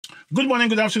Good morning,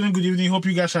 good afternoon, good evening. Hope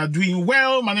you guys are doing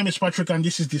well. My name is Patrick and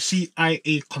this is the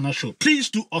CIA Corner Show. Please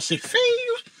do us a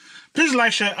favor. Please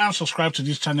like, share, and subscribe to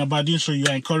this channel. By doing so, you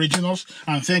are encouraging us.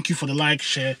 And thank you for the like,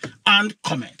 share, and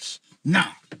comments.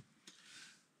 Now,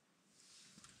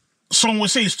 some will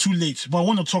say it's too late, but I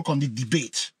want to talk on the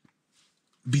debate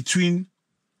between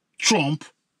Trump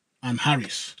and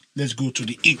Harris. Let's go to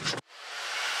the intro.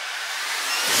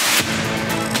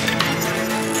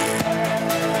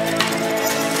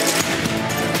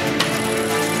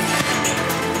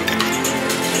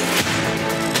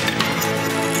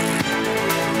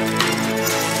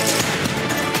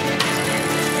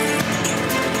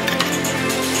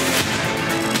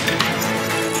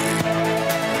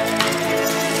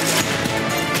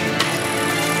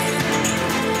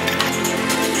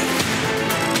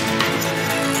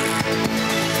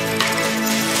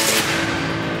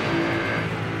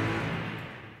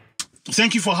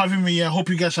 Thank you for having me here. I hope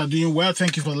you guys are doing well.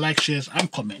 Thank you for the like, shares,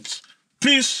 and comments.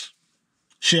 Please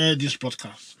share this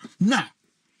podcast. Now,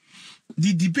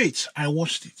 the debate, I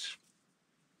watched it.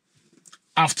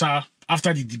 After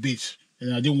the debate,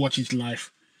 and I didn't watch it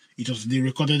live. It was the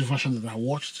recorded version that I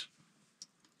watched.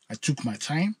 I took my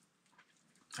time.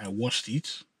 I watched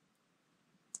it.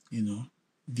 You know,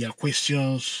 there are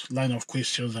questions, line of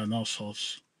questions and all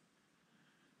sorts.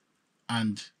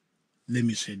 And let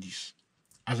me say this.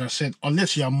 As I said,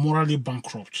 unless you are morally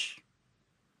bankrupt,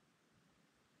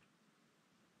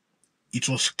 it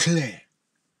was clear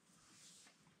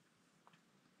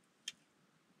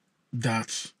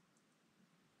that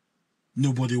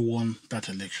nobody won that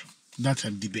election, that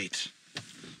debate.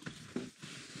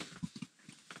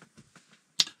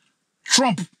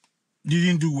 Trump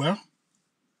didn't do well.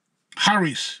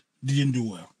 Harris didn't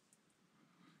do well.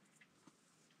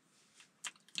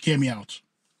 Hear me out.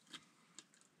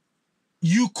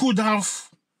 You could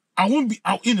have,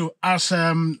 as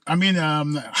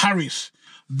Harris,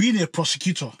 being a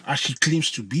prosecutor as she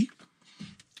claims to be,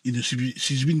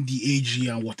 she's been the AG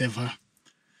and whatever.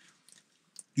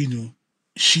 It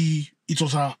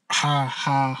was her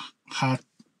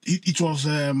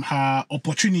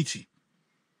opportunity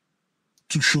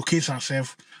to showcase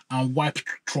herself and wipe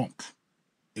Trump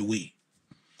away.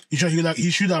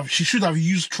 She should have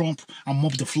used Trump and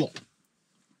mopped the floor.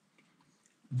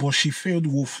 But she failed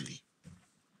woefully.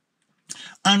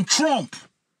 And Trump,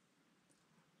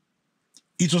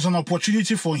 it was an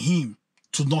opportunity for him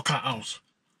to knock her out.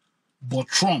 But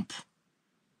Trump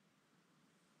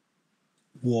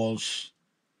was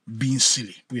being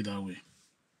silly, put it that way.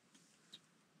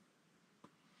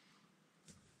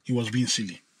 He was being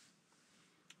silly.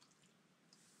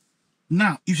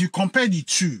 Now, if you compare the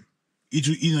two, if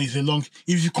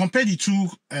you compare the two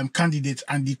candidates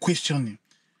and the questioning,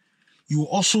 you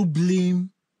also blame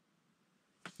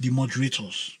the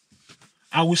moderators.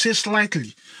 I will say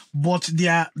slightly, but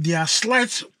their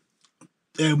slight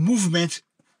movement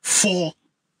for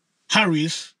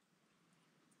Harris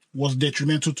was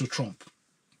detrimental to Trump.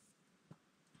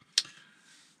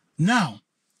 Now,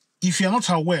 if you're not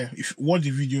aware, if you watch the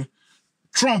video,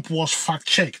 Trump was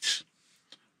fact-checked,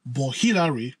 but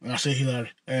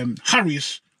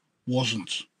Harris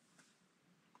wasn't.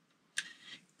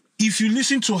 If you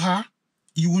listen to her,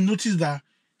 you will notice that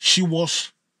she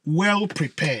was well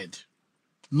prepared,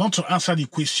 not to answer the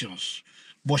questions,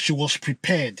 but she was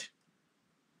prepared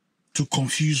to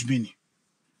confuse many.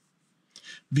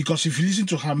 Because if you listen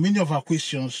to her, many of her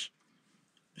questions,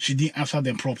 she didn't answer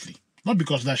them properly. Not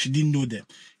because that she didn't know them.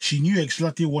 She knew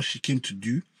exactly what she came to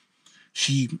do.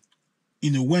 She,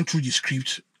 went through the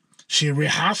script. She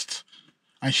rehearsed,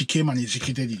 and she came and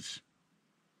executed it.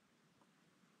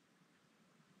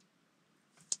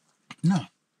 Now,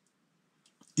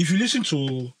 if you listen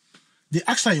to, they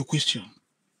asked her a question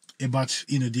about,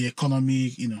 the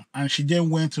economy, and she then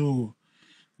went to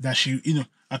that she,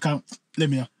 let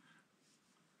me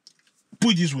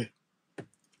put it this way.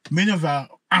 Many of her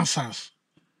answers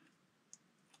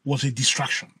was a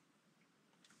distraction.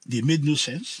 They made no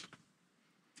sense.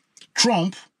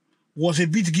 Trump was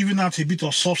giving out a bit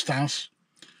of substance,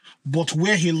 but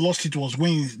where he lost it was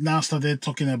when he now started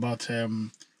talking about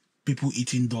people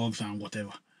eating dogs and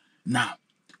whatever. Now,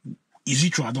 is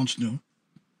it true? I don't know.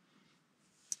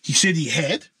 He said he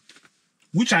heard,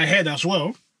 which I heard as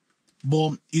well,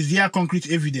 but is there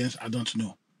concrete evidence? I don't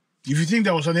know. If you think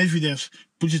there was an evidence,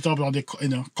 put it up on the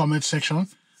comment section.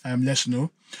 Let's know.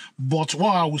 But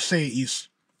what I would say is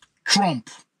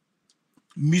Trump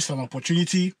missed an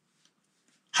opportunity.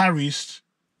 Harris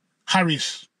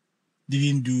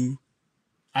didn't do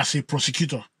as a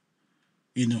prosecutor.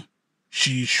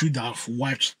 She should have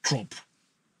wiped Trump,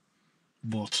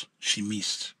 but she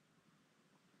missed.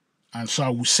 And so I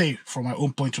would say, from my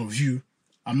own point of view,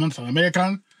 I'm not an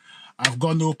American. I've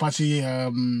got no party,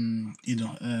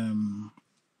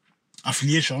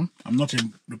 affiliation. I'm not a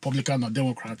Republican or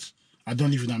Democrat. I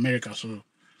don't live in America, so.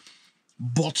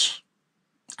 But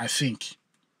I think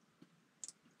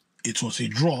it was a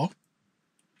draw.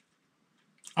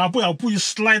 I'll put it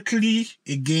slightly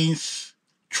against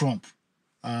Trump,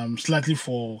 slightly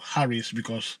for Harris,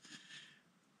 because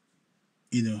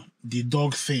the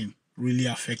dog thing really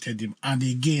affected him. And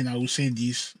again, I will say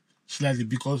this slightly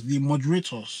because the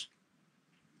moderators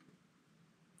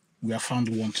were found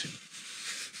wanting.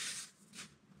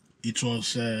 It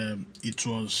was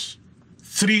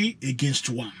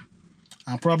 3-1,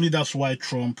 and probably that's why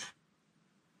Trump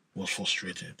was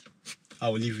frustrated. I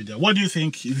will leave it there. What do you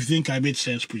think? If you think I made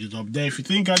sense, put it up there. If you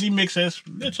think I didn't make sense,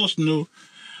 let us know.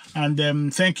 And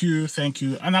thank you,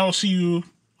 and I will see you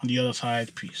on the other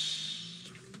side. Peace.